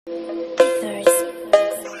The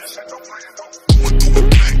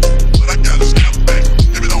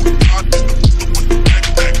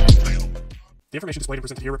information displayed and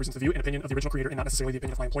presented here represents the view and opinion of the original creator and not necessarily the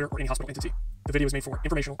opinion of my employer or any hospital entity. The video is made for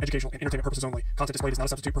informational, educational, and entertainment purposes only. Content displayed is not a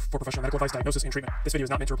substitute for professional medical advice, diagnosis, and treatment. This video is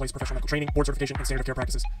not meant to replace professional medical training, board certification, and standard of care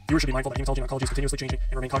practices. Viewers should be mindful that hematology and oncology is continuously changing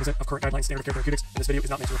and remain cognizant of current guidelines, standard of care therapeutics, and this video is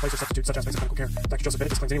not meant to replace or substitute such aspects of clinical care. Dr. Joseph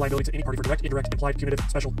Bennett disclaims any liability to any party for direct, indirect, implied, punitive,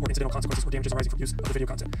 special, or incidental consequences or damages arising from use of the video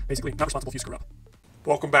content. Basically, not responsible if you screw up.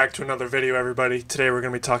 Welcome back to another video, everybody. Today we're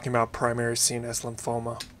going to be talking about primary CNS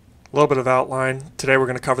lymphoma. A little bit of outline. Today we're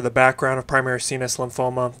going to cover the background of primary CNS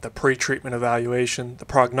lymphoma, the pre-treatment evaluation, the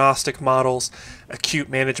prognostic models, acute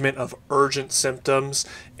management of urgent symptoms,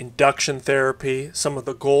 induction therapy, some of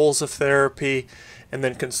the goals of therapy, and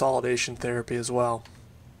then consolidation therapy as well.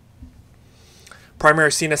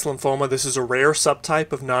 Primary CNS lymphoma, this is a rare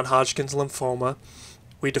subtype of non-Hodgkin's lymphoma.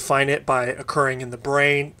 We define it by occurring in the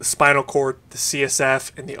brain, the spinal cord, the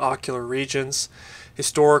CSF, and the ocular regions.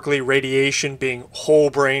 Historically, radiation, being whole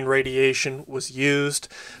brain radiation, was used,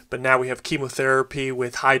 but now we have chemotherapy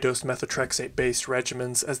with high-dose methotrexate-based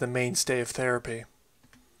regimens as the mainstay of therapy.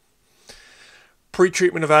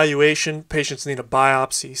 Pre-treatment evaluation, patients need a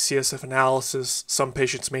biopsy, CSF analysis, some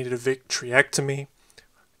patients may need a vitrectomy.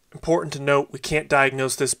 Important to note, we can't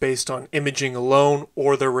diagnose this based on imaging alone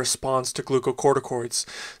or their response to glucocorticoids.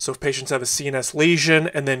 So if patients have a CNS lesion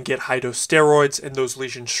and then get high-dose steroids and those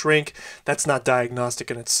lesions shrink, that's not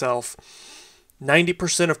diagnostic in itself.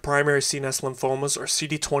 90% of primary CNS lymphomas are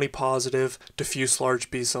CD20 positive diffuse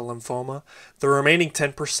large B-cell lymphoma. The remaining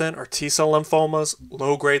 10% are T-cell lymphomas,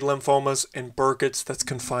 low-grade lymphomas, and Burkitt's that's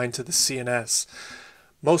confined to the CNS.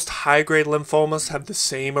 Most high-grade lymphomas have the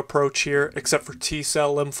same approach here, except for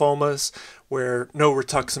T-cell lymphomas, where no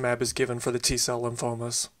rituximab is given for the T-cell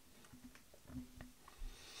lymphomas.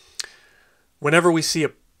 Whenever we see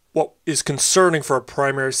what is concerning for a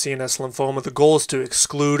primary CNS lymphoma, the goal is to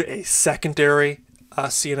exclude a secondary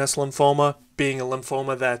CNS lymphoma, being a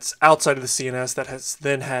lymphoma that's outside of the CNS that has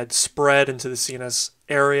then had spread into the CNS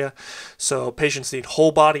area. So patients need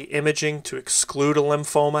whole body imaging to exclude a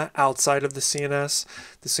lymphoma outside of the CNS.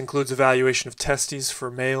 This includes evaluation of testes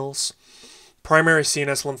for males. Primary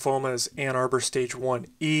CNS lymphoma is Ann Arbor stage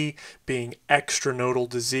 1E, being extranodal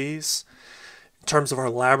disease. In terms of our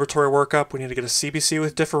laboratory workup, we need to get a CBC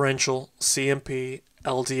with differential, CMP,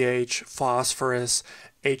 LDH, phosphorus,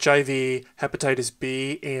 HIV, hepatitis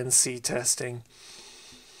B, and C testing.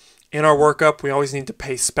 In our workup, we always need to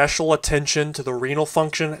pay special attention to the renal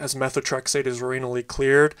function as methotrexate is renally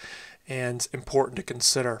cleared and important to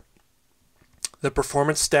consider. The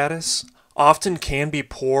performance status often can be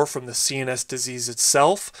poor from the CNS disease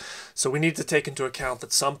itself, so we need to take into account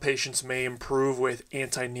that some patients may improve with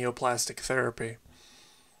anti-neoplastic therapy.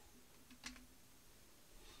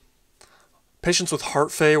 Patients with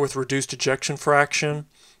heart failure with reduced ejection fraction,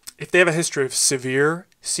 if they have a history of severe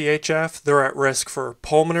CHF, they're at risk for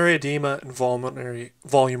pulmonary edema and pulmonary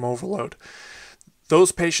volume overload.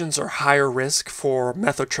 Those patients are higher risk for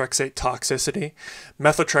methotrexate toxicity.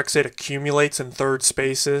 Methotrexate accumulates in third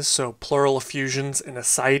spaces, so pleural effusions and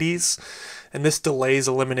ascites, and this delays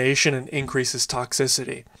elimination and increases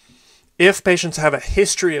toxicity. If patients have a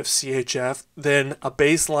history of CHF, then a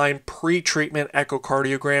baseline pre-treatment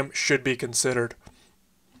echocardiogram should be considered.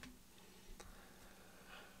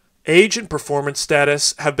 Age and performance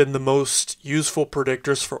status have been the most useful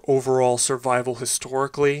predictors for overall survival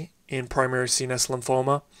historically in primary CNS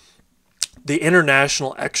lymphoma. The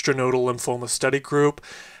International Extranodal Lymphoma Study Group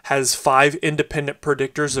has 5 independent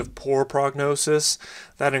predictors of poor prognosis.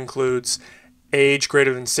 That includes age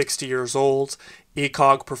greater than 60 years old,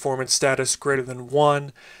 ECOG performance status greater than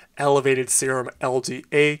 1, elevated serum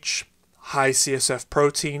LDH, high CSF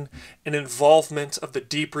protein, and involvement of the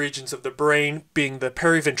deep regions of the brain, being the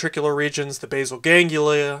periventricular regions, the basal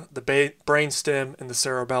ganglia, the brainstem, and the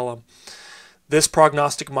cerebellum. This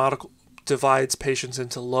prognostic model divides patients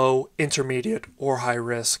into low, intermediate, or high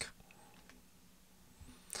risk.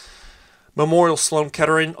 Memorial Sloan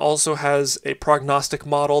Kettering also has a prognostic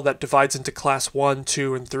model that divides into class 1,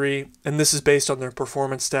 2, and 3, and this is based on their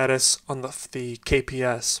performance status on the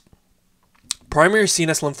KPS. Primary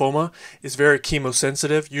CNS lymphoma is very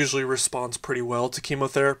chemosensitive, usually responds pretty well to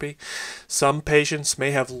chemotherapy. Some patients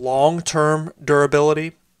may have long-term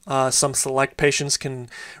durability. Some select patients can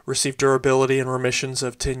receive durability and remissions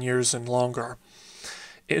of 10 years and longer.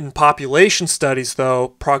 In population studies,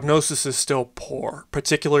 though, prognosis is still poor,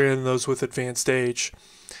 particularly in those with advanced age.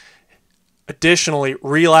 Additionally,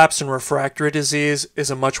 relapse and refractory disease is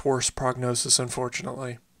a much worse prognosis,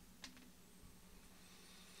 unfortunately.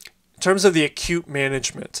 In terms of the acute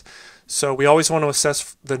management, So we always want to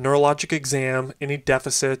assess the neurologic exam, any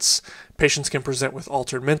deficits. Patients can present with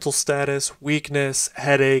altered mental status, weakness,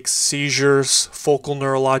 headaches, seizures, focal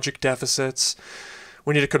neurologic deficits.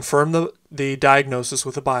 We need to confirm the diagnosis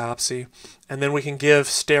with a biopsy, and then we can give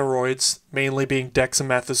steroids, mainly being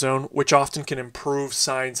dexamethasone, which often can improve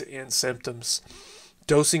signs and symptoms.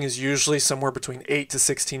 Dosing is usually somewhere between 8 to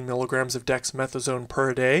 16 milligrams of dexamethasone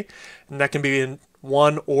per day, and that can be in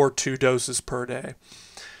 1 or 2 doses per day.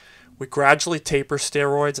 We gradually taper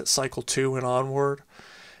steroids at cycle 2 and onward.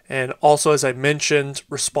 And also, as I mentioned,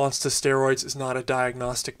 response to steroids is not a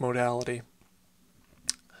diagnostic modality.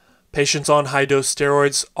 Patients on high-dose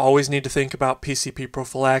steroids always need to think about PCP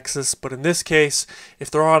prophylaxis, but in this case, if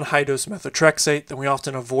they're on high-dose methotrexate, then we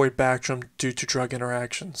often avoid Bactrim due to drug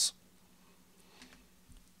interactions.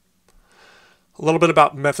 A little bit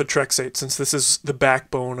about methotrexate, since this is the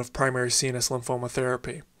backbone of primary CNS lymphoma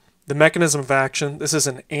therapy. The mechanism of action, this is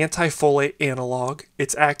an anti-folate analog.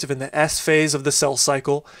 It's active in the S phase of the cell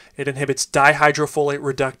cycle. It inhibits dihydrofolate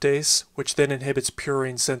reductase, which then inhibits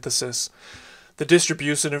purine synthesis. The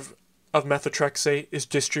distribution of methotrexate is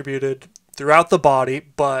distributed throughout the body,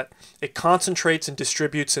 but it concentrates and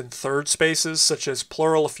distributes in third spaces, such as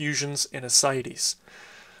pleural effusions and ascites.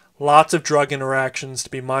 Lots of drug interactions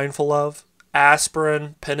to be mindful of.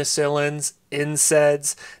 Aspirin, penicillins,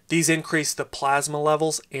 NSAIDs, these increase the plasma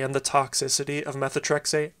levels and the toxicity of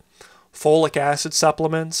methotrexate. Folic acid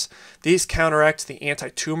supplements, these counteract the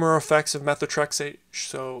anti-tumor effects of methotrexate,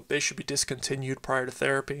 so they should be discontinued prior to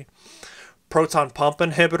therapy. Proton pump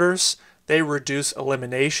inhibitors, they reduce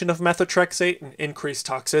elimination of methotrexate and increase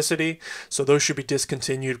toxicity, so those should be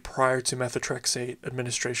discontinued prior to methotrexate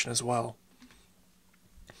administration as well.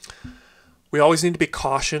 We always need to be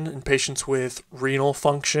cautious in patients with renal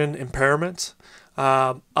function impairment.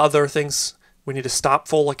 Other things, we need to stop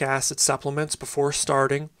folic acid supplements before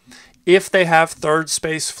starting. If they have third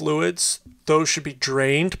space fluids, those should be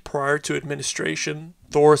drained prior to administration.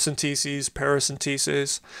 Thoracenteses,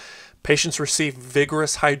 paracenteses. Patients receive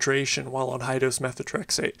vigorous hydration while on high-dose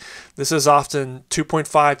methotrexate. This is often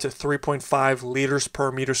 2.5 to 3.5 liters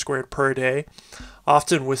per meter squared per day,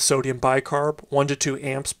 often with sodium bicarb, 1 to 2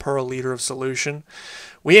 amps per liter of solution.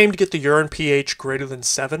 We aim to get the urine pH greater than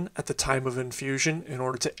 7 at the time of infusion in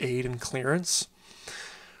order to aid in clearance.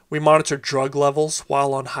 We monitor drug levels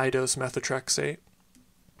while on high-dose methotrexate.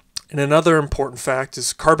 And another important fact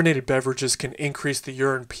is carbonated beverages can increase the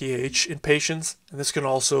urine pH in patients, and this can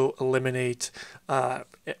also eliminate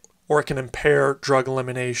or it can impair drug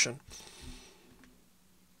elimination.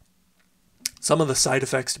 Some of the side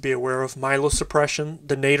effects to be aware of: myelosuppression.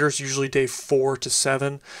 The nadir's usually day 4 to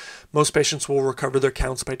 7. Most patients will recover their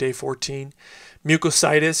counts by day 14.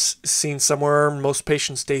 Mucositis is seen somewhere, most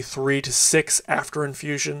patients day 3 to 6 after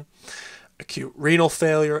infusion. Acute renal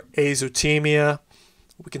failure, azotemia.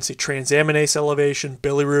 We can see transaminase elevation,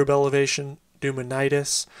 bilirubin elevation,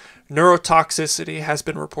 pneumonitis. Neurotoxicity has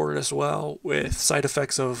been reported as well, with side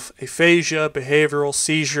effects of aphasia, behavioral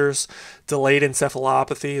seizures. Delayed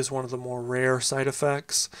encephalopathy is one of the more rare side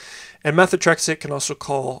effects. And methotrexate can also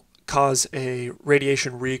cause a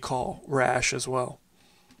radiation recall rash as well.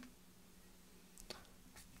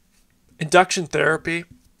 Induction therapy.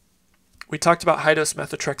 We talked about high-dose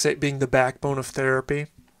methotrexate being the backbone of therapy.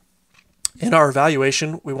 In our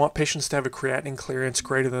evaluation, we want patients to have a creatinine clearance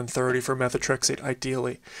greater than 30 for methotrexate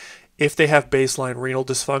ideally. If they have baseline renal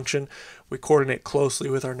dysfunction, we coordinate closely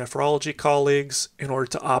with our nephrology colleagues in order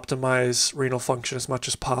to optimize renal function as much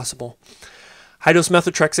as possible. High-dose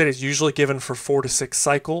methotrexate is usually given for 4 to 6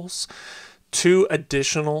 cycles. 2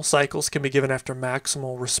 additional cycles can be given after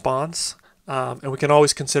maximal response, and we can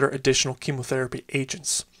always consider additional chemotherapy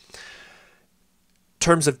agents.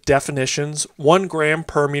 Terms of definitions, 1 gram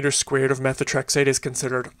per meter squared of methotrexate is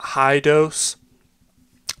considered high dose.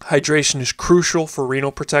 Hydration is crucial for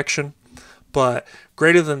renal protection, but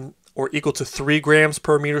greater than or equal to 3 grams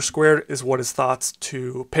per meter squared is what is thought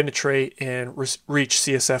to penetrate and reach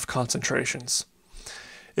CSF concentrations.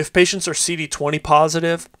 If patients are CD20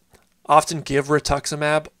 positive, often give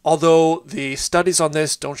rituximab, although the studies on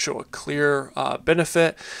this don't show a clear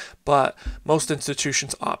benefit, but most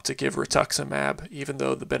institutions opt to give rituximab, even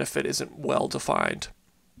though the benefit isn't well defined.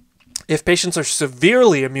 If patients are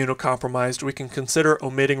severely immunocompromised, we can consider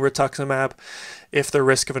omitting rituximab if the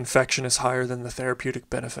risk of infection is higher than the therapeutic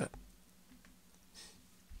benefit.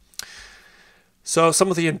 So some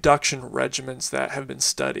of the induction regimens that have been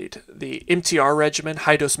studied: the MTR regimen,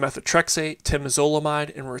 high-dose methotrexate,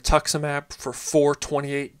 temozolomide, and rituximab for 4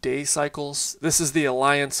 28-day cycles. This is the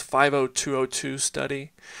Alliance 50202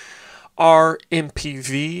 study.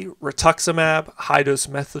 R-MPV, rituximab, high-dose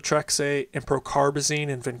methotrexate, and procarbazine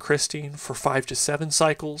and vincristine for 5 to 7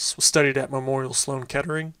 cycles, was studied at Memorial Sloan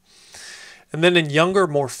Kettering. And then in younger,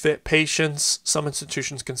 more fit patients, some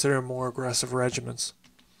institutions consider more aggressive regimens.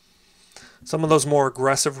 Some of those more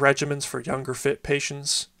aggressive regimens for younger fit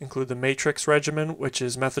patients include the Matrix regimen, which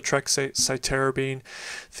is methotrexate, cytarabine,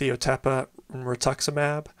 thiotepa, and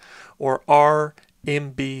rituximab, or R-MBVP,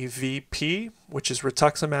 which is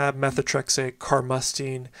rituximab, methotrexate,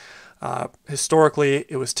 carmustine. Historically,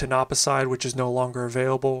 it was tonopicide, which is no longer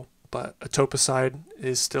available, but etoposide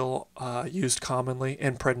is still used commonly,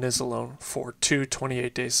 and prednisolone for 2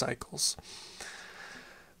 28-day cycles.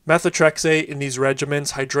 Methotrexate in these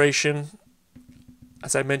regimens, hydration,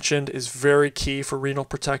 as I mentioned, is very key for renal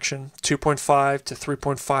protection, 2.5 to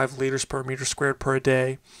 3.5 liters per meter squared per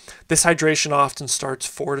day. This hydration often starts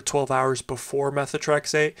 4 to 12 hours before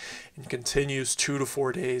methotrexate and continues 2 to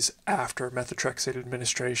 4 days after methotrexate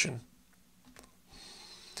administration.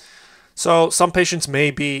 So some patients may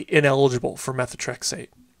be ineligible for methotrexate.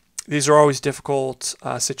 These are always difficult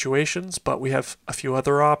situations, but we have a few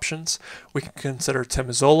other options. We can consider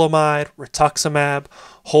temozolomide, rituximab,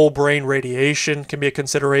 whole brain radiation can be a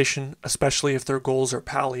consideration, especially if their goals are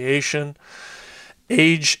palliation.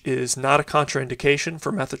 Age is not a contraindication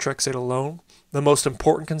for methotrexate alone. The most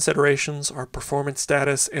important considerations are performance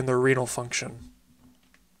status and their renal function.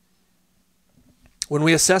 When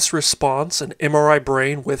we assess response, an MRI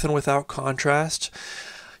brain with and without contrast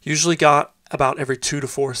usually got about every 2 to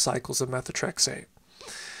 4 cycles of methotrexate.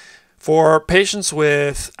 For patients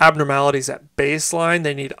with abnormalities at baseline,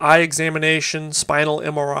 they need eye examination, spinal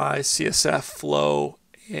MRI, CSF flow,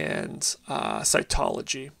 and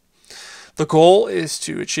cytology. The goal is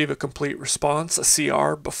to achieve a complete response, a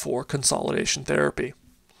CR, before consolidation therapy.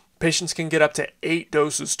 Patients can get up to 8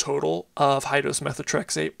 doses total of high-dose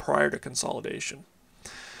methotrexate prior to consolidation.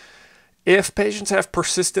 If patients have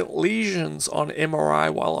persistent lesions on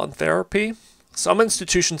MRI while on therapy, some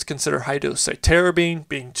institutions consider high-dose cytarabine,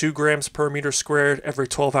 being 2 grams per meter squared every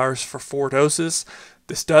 12 hours for 4 doses.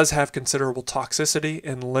 This does have considerable toxicity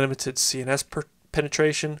and limited CNS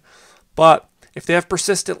penetration, but if they have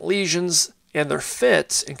persistent lesions and they're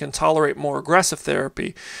fit and can tolerate more aggressive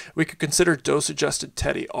therapy, we could consider dose-adjusted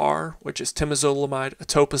TEDI-R, which is temozolomide,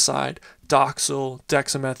 etoposide, Doxil,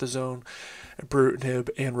 dexamethasone, ibrutinib,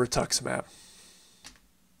 and rituximab.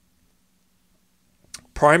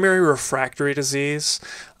 Primary refractory disease.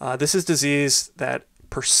 This is disease that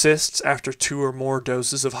persists after 2 or more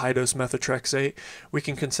doses of high-dose methotrexate. We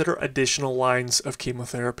can consider additional lines of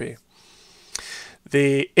chemotherapy.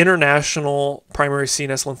 The International Primary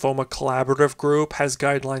CNS Lymphoma Collaborative Group has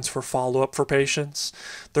guidelines for follow-up for patients.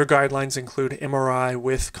 Their guidelines include MRI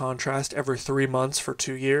with contrast every 3 months for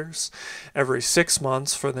 2 years, every 6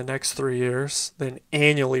 months for the next 3 years, then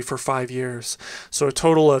annually for 5 years. So a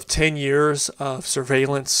total of 10 years of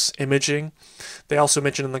surveillance imaging. They also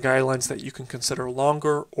mention in the guidelines that you can consider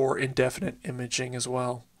longer or indefinite imaging as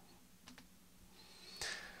well.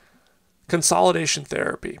 Consolidation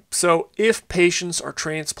therapy. So if patients are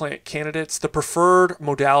transplant candidates, the preferred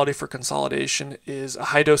modality for consolidation is a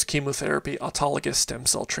high-dose chemotherapy autologous stem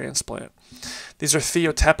cell transplant. These are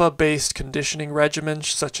thiotepa-based conditioning regimens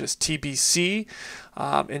such as TBC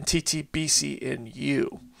and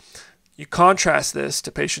TTBC-NU. You contrast this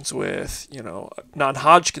to patients with,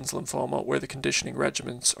 non-Hodgkin's lymphoma where the conditioning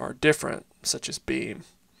regimens are different, such as BEAM.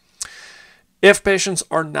 If patients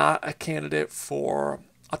are not a candidate for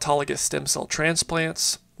autologous stem cell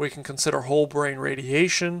transplants, we can consider whole brain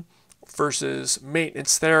radiation versus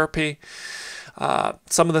maintenance therapy.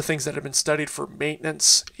 Some of the things that have been studied for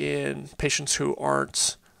maintenance in patients who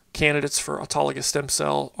aren't candidates for autologous stem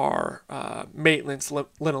cell are maintenance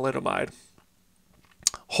lenalidomide.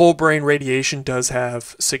 Whole brain radiation does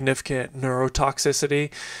have significant neurotoxicity,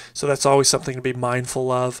 so that's always something to be mindful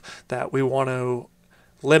of, that we want to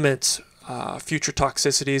limit future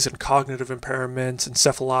toxicities and cognitive impairments,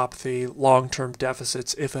 encephalopathy, long-term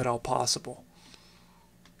deficits, if at all possible.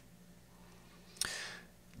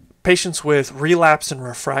 Patients with relapse and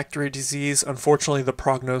refractory disease, unfortunately the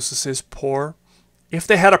prognosis is poor. If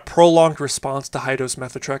they had a prolonged response to high-dose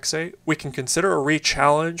methotrexate, we can consider a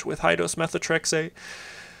re-challenge with high-dose methotrexate.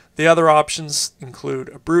 The other options include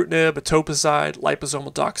ibrutinib, etoposide,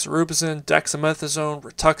 liposomal doxorubicin, dexamethasone,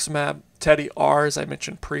 rituximab, TEDI-R, as I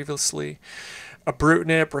mentioned previously,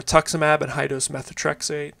 ibrutinib, rituximab, and high-dose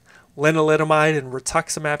methotrexate. Lenalidomide and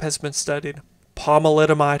rituximab has been studied.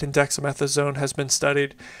 Pomalidomide and dexamethasone has been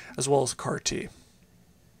studied, as well as CAR-T.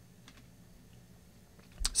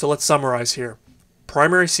 So let's summarize here.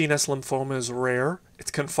 Primary CNS lymphoma is rare. It's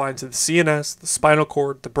confined to the CNS, the spinal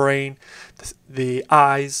cord, the brain, the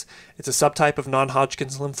eyes. It's a subtype of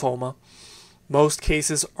non-Hodgkin's lymphoma. Most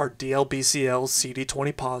cases are DLBCL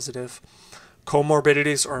CD20 positive.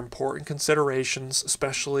 Comorbidities are important considerations,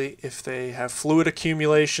 especially if they have fluid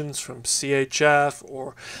accumulations from CHF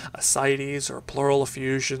or ascites or pleural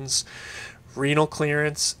effusions. Renal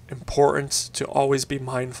clearance, important to always be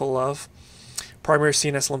mindful of. Primary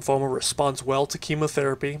CNS lymphoma responds well to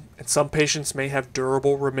chemotherapy, and some patients may have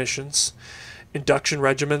durable remissions. Induction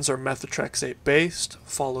regimens are methotrexate based,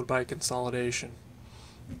 followed by consolidation.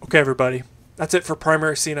 Okay, everybody. That's it for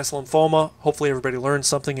primary CNS lymphoma. Hopefully everybody learned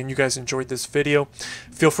something and you guys enjoyed this video.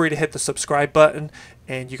 Feel free to hit the subscribe button,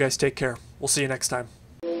 and you guys take care. We'll see you next time.